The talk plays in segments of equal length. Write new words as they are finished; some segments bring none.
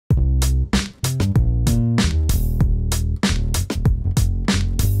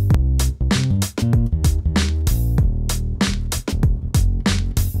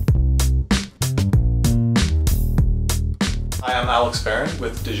Alex Barron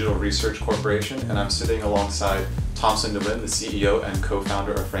with Digital Research Corporation, and I'm sitting alongside Thomson Nguyen, the CEO and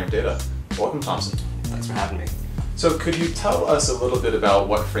co-founder of Frame Data. Welcome, Thomson. Thanks for having me. So could you tell us a little bit about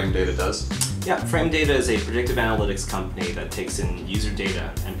what Frame Data does? Yeah, Frame Data is a predictive analytics company that takes in user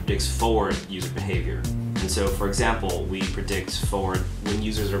data and predicts forward user behavior. And so, for example, we predict forward when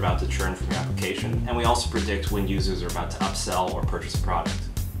users are about to churn from your application, and we also predict when users are about to upsell or purchase a product.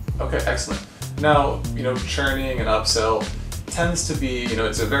 Okay, excellent. Now, churning and upsell tends to be,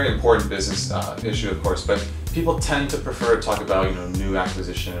 it's a very important business issue, of course, but people tend to prefer to talk about, new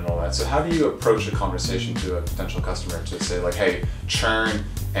acquisition and all that. So how do you approach a conversation to a potential customer to say, like, hey, churn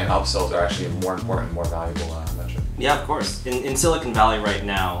and upsells are actually a more important, more valuable metric? Yeah, of course. In Silicon Valley right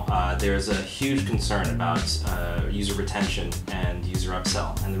now, there's a huge concern about user retention and user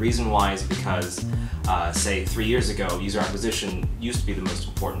upsell. And the reason why is because, say, 3 years ago, user acquisition used to be the most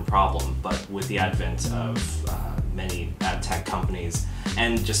important problem, but with the advent of many ad tech companies,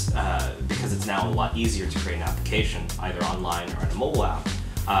 and just because it's now a lot easier to create an application, either online or in a mobile app,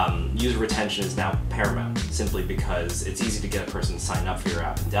 user retention is now paramount, simply because it's easy to get a person to sign up for your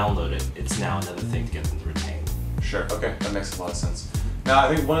app and download it. It's now another thing to get them to retain. Sure, okay, that makes a lot of sense. Now,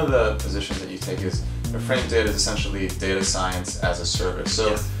 I think one of the positions that you take is Frame Data is essentially data science as a service. So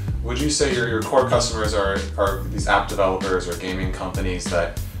yes. Would you say your core customers are these app developers or gaming companies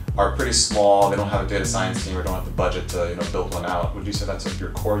that are pretty small, they don't have a data science team or don't have the budget to build one out? Would you say that's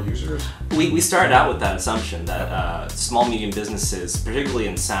your core users? We started out with that assumption that small, medium businesses, particularly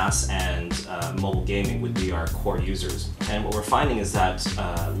in SaaS and mobile gaming, would be our core users. And what we're finding is that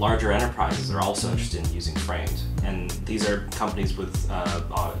larger enterprises are also interested in using Framed. And these are companies with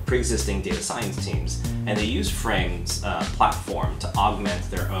pre-existing data science teams, and they use Frame's platform to augment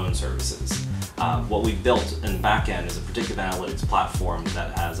their own services. What we've built in the back end is a predictive analytics platform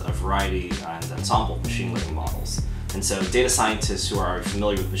that has a variety and ensemble of machine learning models. And so data scientists who are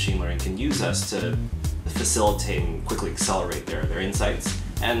familiar with machine learning can use us to facilitate and quickly accelerate their insights,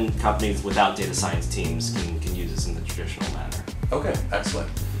 and companies without data science teams can use this in the traditional manner. Okay, excellent.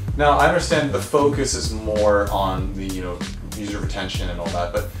 Now, I understand the focus is more on the user retention and all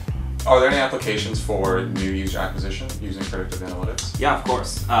that, but are there any applications for new user acquisition using predictive analytics? Yeah, of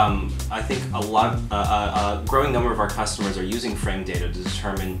course. I think a growing number of our customers are using Frame Data to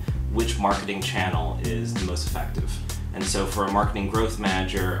determine which marketing channel is the most effective. And so for a marketing growth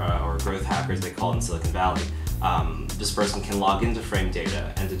manager or growth hacker, as they call it in Silicon Valley, this person can log into Frame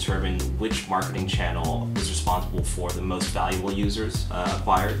Data and determine which marketing channel is responsible for the most valuable users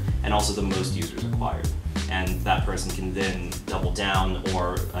acquired and also the most users acquired. And that person can then double down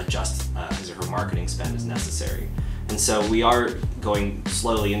or adjust his or her marketing spend as necessary. And so we are going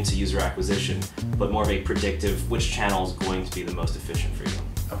slowly into user acquisition, but more of a predictive which channel is going to be the most efficient for you.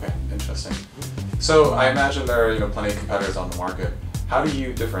 Okay, interesting. So I imagine there are plenty of competitors on the market. How do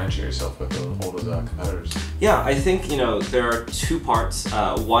you differentiate yourself with all those competitors? Yeah, I think there are two parts.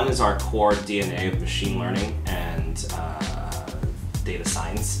 One is our core DNA of machine learning and data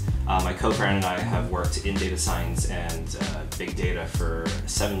science. My co-founder and I have worked in data science and big data for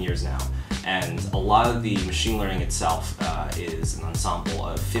 7 years now, and a lot of the machine learning itself is an ensemble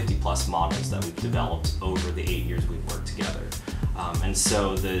of 50 plus models that we've developed over the 8 years we've worked together. And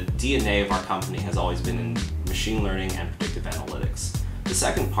so the DNA of our company has always been in machine learning and predictive analytics. The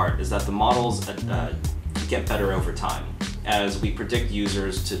second part is that the models get better over time. As we predict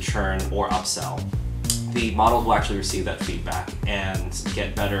users to churn or upsell, the models will actually receive that feedback and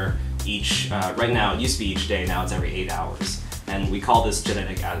get better each, right now it used to be each day, now it's every 8 hours. And we call this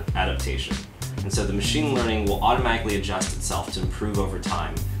genetic adaptation. And so the machine learning will automatically adjust itself to improve over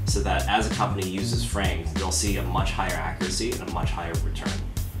time, so that as a company uses Framed, they'll see a much higher accuracy and a much higher return.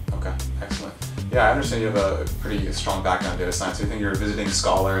 Okay, excellent. Yeah, I understand you have a pretty strong background in data science. I think you're a visiting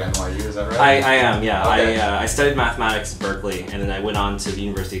scholar at NYU, is that right? I am, yeah. Okay. I studied mathematics at Berkeley, and then I went on to the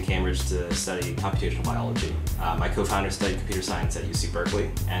University of Cambridge to study computational biology. My co-founder studied computer science at UC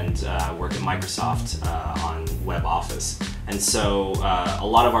Berkeley and worked at Microsoft on web office. And so a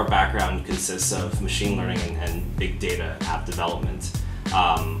lot of our background consists of machine learning and big data app development.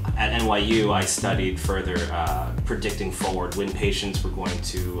 At NYU, I studied further predicting forward when patients were going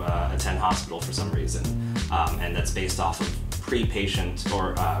to attend hospital for some reason, and that's based off of pre-patient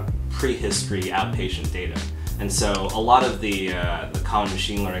or prehistory outpatient data. And so a lot of the common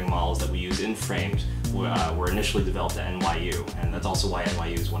machine learning models that we use in Framed were initially developed at NYU, and that's also why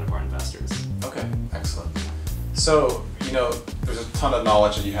NYU is one of our investors. Okay, excellent. So, there's a ton of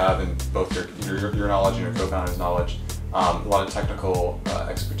knowledge that you have in both your knowledge and your co-founder's knowledge. A lot of technical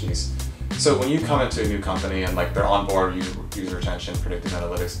expertise. So when you come into a new company and they're on board user retention, predictive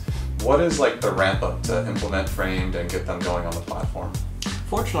analytics, what is like the ramp up to implement Framed and get them going on the platform?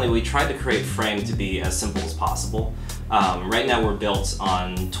 Fortunately, we tried to create Frame to be as simple as possible. Right now we're built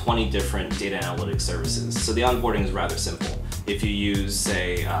on 20 different data analytics services, so the onboarding is rather simple. If you use,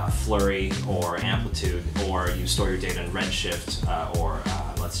 say, Flurry or Amplitude, or you store your data in Redshift, or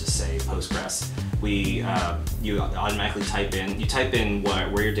let's just say Postgres, you automatically type in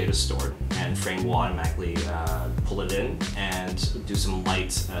where your data is stored, and Frame will automatically pull it in and do some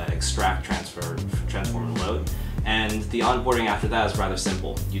light extract, transform, and load. And the onboarding after that is rather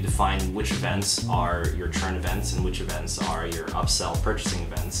simple. You define which events are your churn events and which events are your upsell purchasing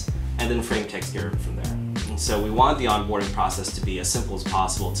events, and then Frame takes care of it from there. And so we wanted the onboarding process to be as simple as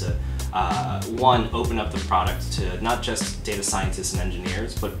possible to, one, open up the product to not just data scientists and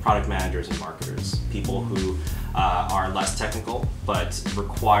engineers, but product managers and marketers, people who are less technical, but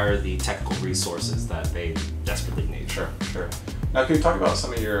require the technical resources that they desperately need. Sure. Now, can you talk about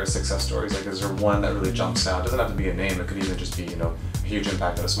some of your success stories? Like, is there one that really jumps out? It doesn't have to be a name. It could even just be, a huge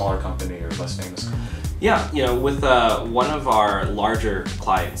impact at a smaller company or less famous company. Yeah, with one of our larger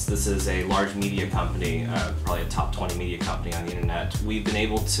clients, this is a large media company, probably a top 20 media company on the internet. We've been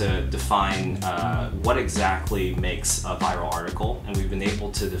able to define what exactly makes a viral article, and we've been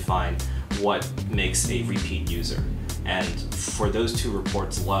able to define what makes a repeat user. And for those two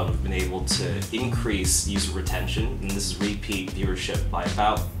reports alone, we've been able to increase user retention, and this is repeat viewership, by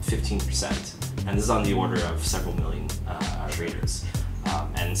about 15%. And this is on the order of several million readers.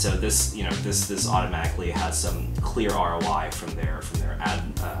 And so this automatically has some clear ROI from their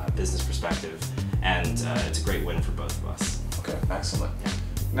ad business perspective, and it's a great win for both of us. Okay, excellent. Yeah.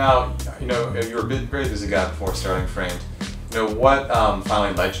 Now, you were a very busy guy before starting Framed. What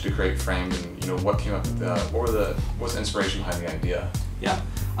finally led you to create Framed, and what came up with what was the inspiration behind the idea? Yeah,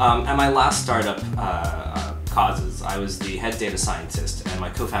 at my last startup, Causes, I was the head data scientist, and my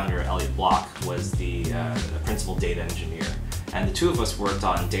co-founder Elliot Block was the principal data engineer. And the two of us worked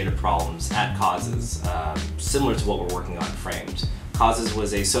on data problems at Causes, similar to what we're working on at Framed. Causes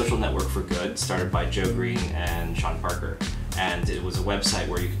was a social network for good started by Joe Green and Sean Parker. And it was a website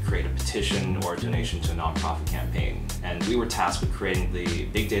where you could create a petition or a donation to a nonprofit campaign. And we were tasked with creating the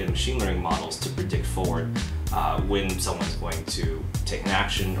big data machine learning models to predict forward when someone's going to take an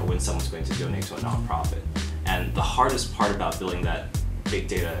action or when someone's going to donate to a nonprofit. And the hardest part about building that big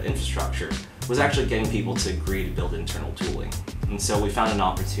data infrastructure was actually getting people to agree to build internal tooling. And so we found an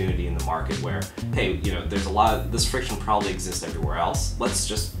opportunity in the market where, hey, there's a lot of this friction probably exists everywhere else. Let's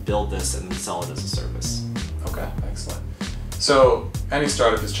just build this and then sell it as a service. Okay, excellent. So any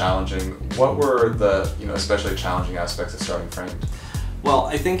startup is challenging. What were the especially challenging aspects of starting Framed? Well,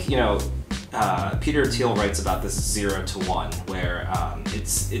 I think Peter Thiel writes about this 0 to 1, where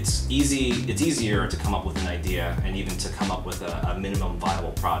it's easier to come up with an idea and even to come up with a minimum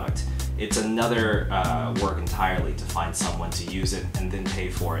viable product. It's another work entirely to find someone to use it and then pay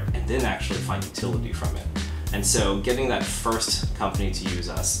for it and then actually find utility from it. And so getting that first company to use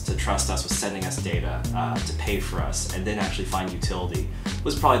us, to trust us with sending us data, to pay for us, and then actually find utility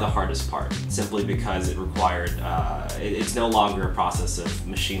was probably the hardest part, simply because it required, it's no longer a process of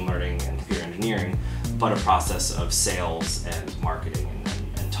machine learning and computer engineering, but a process of sales and marketing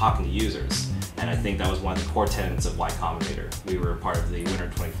and talking to users. And I think that was one of the core tenets of Y Combinator. We were part of the Winter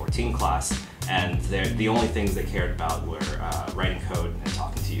 2014 class, and the only things they cared about were writing code and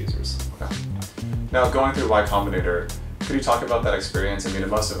talking to users. Okay. Now, going through Y Combinator, could you talk about that experience? I mean, it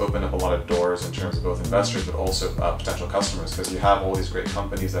must have opened up a lot of doors in terms of both investors, but also potential customers, because you have all these great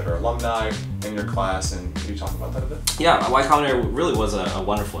companies that are alumni in your class, and could you talk about that a bit? Yeah, Y Combinator really was a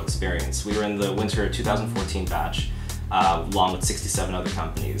wonderful experience. We were in the Winter 2014 batch, along with 67 other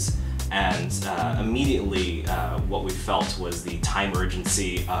companies. And immediately what we felt was the time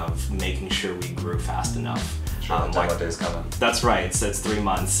urgency of making sure we grew fast enough. Sure, the demo day's coming. That's right, it's 3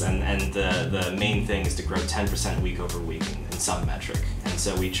 months, and the main thing is to grow 10% week over week in some metric. And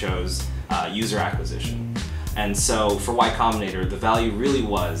so we chose user acquisition. And so for Y Combinator, the value really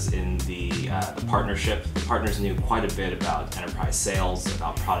was in the partnership. The partners knew quite a bit about enterprise sales,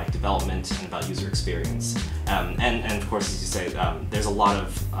 about product development, and about user experience. And of course, as you say, there's a lot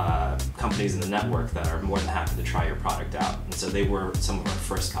of companies in the network that are more than happy to try your product out. And so they were some of our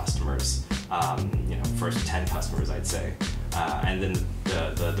first customers, first 10 customers, I'd say. And then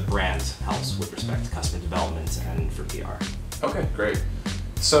the brand helps with respect to customer development and for PR. Okay, great.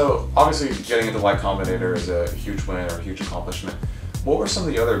 So obviously getting into Y Combinator is a huge win or a huge accomplishment. what were some of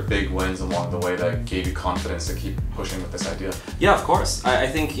the other big wins along the way that gave you confidence to keep pushing with this idea? Yeah, of course. I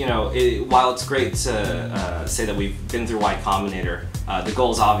think, while it's great to say that we've been through Y Combinator, the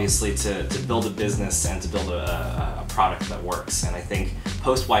goal is obviously to build a business and to build a product that works. And I think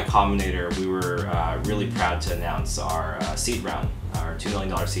post Y Combinator, we were really proud to announce our seed round, our $2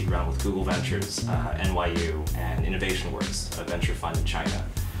 million seed round with Google Ventures, NYU, and InnovationWorks, a venture fund in China.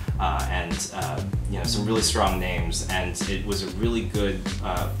 Some really strong names, and it was a really good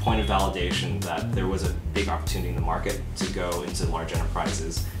point of validation that there was a big opportunity in the market to go into large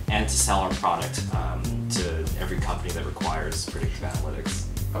enterprises and to sell our product to every company that requires predictive analytics.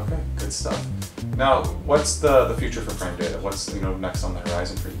 Okay, good stuff. Now, what's the future for Frame Data? What's next on the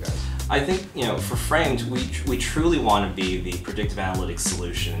horizon for you guys? I think for Framed, we truly want to be the predictive analytics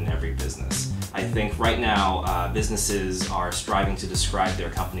solution in every business. I think right now businesses are striving to describe their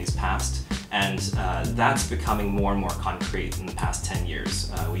company's past, and that's becoming more and more concrete in the past 10 years.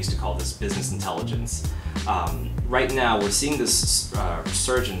 We used to call this business intelligence. Right now we're seeing this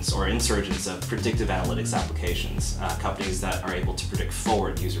resurgence or insurgence of predictive analytics applications, companies that are able to predict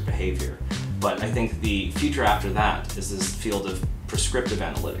forward user behavior. But I think the future after that is this field of prescriptive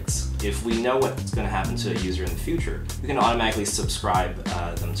analytics. If we know what's going to happen to a user in the future, we can automatically subscribe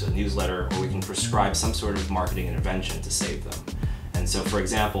them to a newsletter, or we can prescribe some sort of marketing intervention to save them. And so, for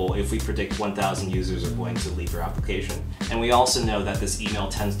example, if we predict 1,000 users are going to leave your application, and we also know that this email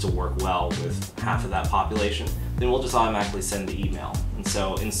tends to work well with half of that population, then we'll just automatically send the email. And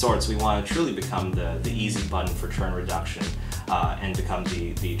so, in sorts, we want to truly become the easy button for churn reduction and become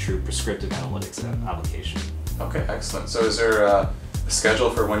the true prescriptive analytics application. Okay, excellent. So is there a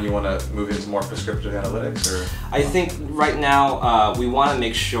schedule for when you want to move into more prescriptive analytics? Or? I think right now we want to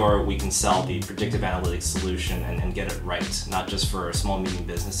make sure we can sell the predictive analytics solution and get it right, not just for small and medium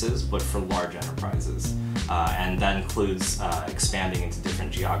businesses, but for large enterprises. And that includes expanding into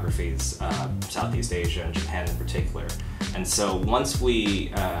different geographies, Southeast Asia and Japan in particular. And so once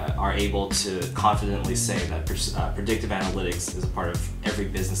we are able to confidently say that predictive analytics is a part of every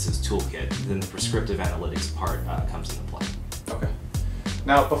business's toolkit, then the prescriptive analytics part comes into play. Okay.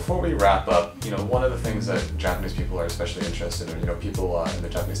 Now, before we wrap up, one of the things that Japanese people are especially interested in, people in the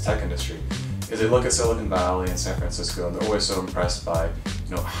Japanese tech industry, is they look at Silicon Valley and San Francisco, and they're always so impressed by,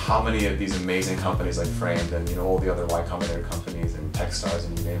 how many of these amazing companies like Framed and, all the other Y Combinator companies and Techstars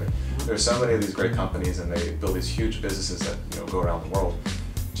and you name it. There's so many of these great companies, and they build these huge businesses that, go around the world.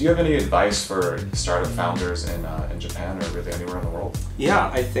 Do you have any advice for startup founders in Japan or really anywhere in the world? Yeah,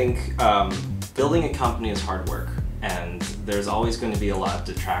 I think building a company is hard work. And there's always going to be a lot of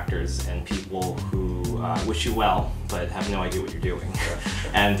detractors and people who wish you well, but have no idea what you're doing. Sure.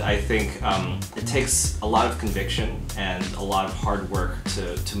 And I think it takes a lot of conviction and a lot of hard work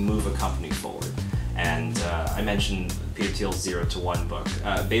to move a company forward. And I mentioned Peter Thiel's 0 to 1 book.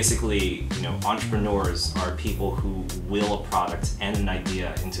 Basically, entrepreneurs are people who will a product and an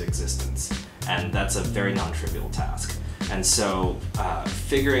idea into existence. And that's a very non-trivial task. And so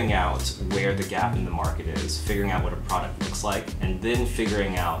figuring out where the gap in the market is, figuring out what a product looks like, and then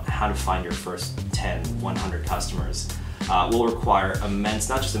figuring out how to find your first 10, 100 customers will require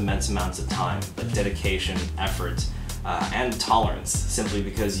not just immense amounts of time, but dedication, effort, and tolerance, simply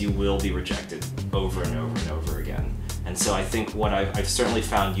because you will be rejected over and over and over again. And so I think what I've certainly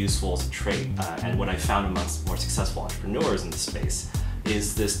found useful as a trait, and what I've found amongst more successful entrepreneurs in the space,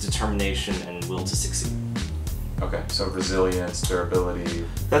 is this determination and will to succeed. Okay, so resilience, durability.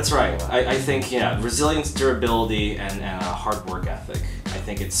 That's right. I think, resilience, durability, and a hard work ethic. I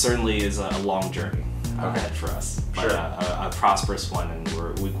think it certainly is a long journey ahead for us, but a prosperous one, and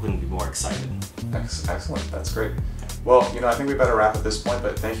we couldn't be more excited. Excellent, that's great. Well, I think we better wrap at this point,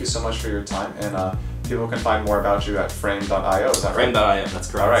 but thank you so much for your time, and people can find more about you at frame.io, is that right? Frame.io, that's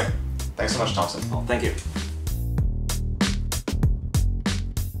correct. All right, thanks so much, Thomson. Well, thank you.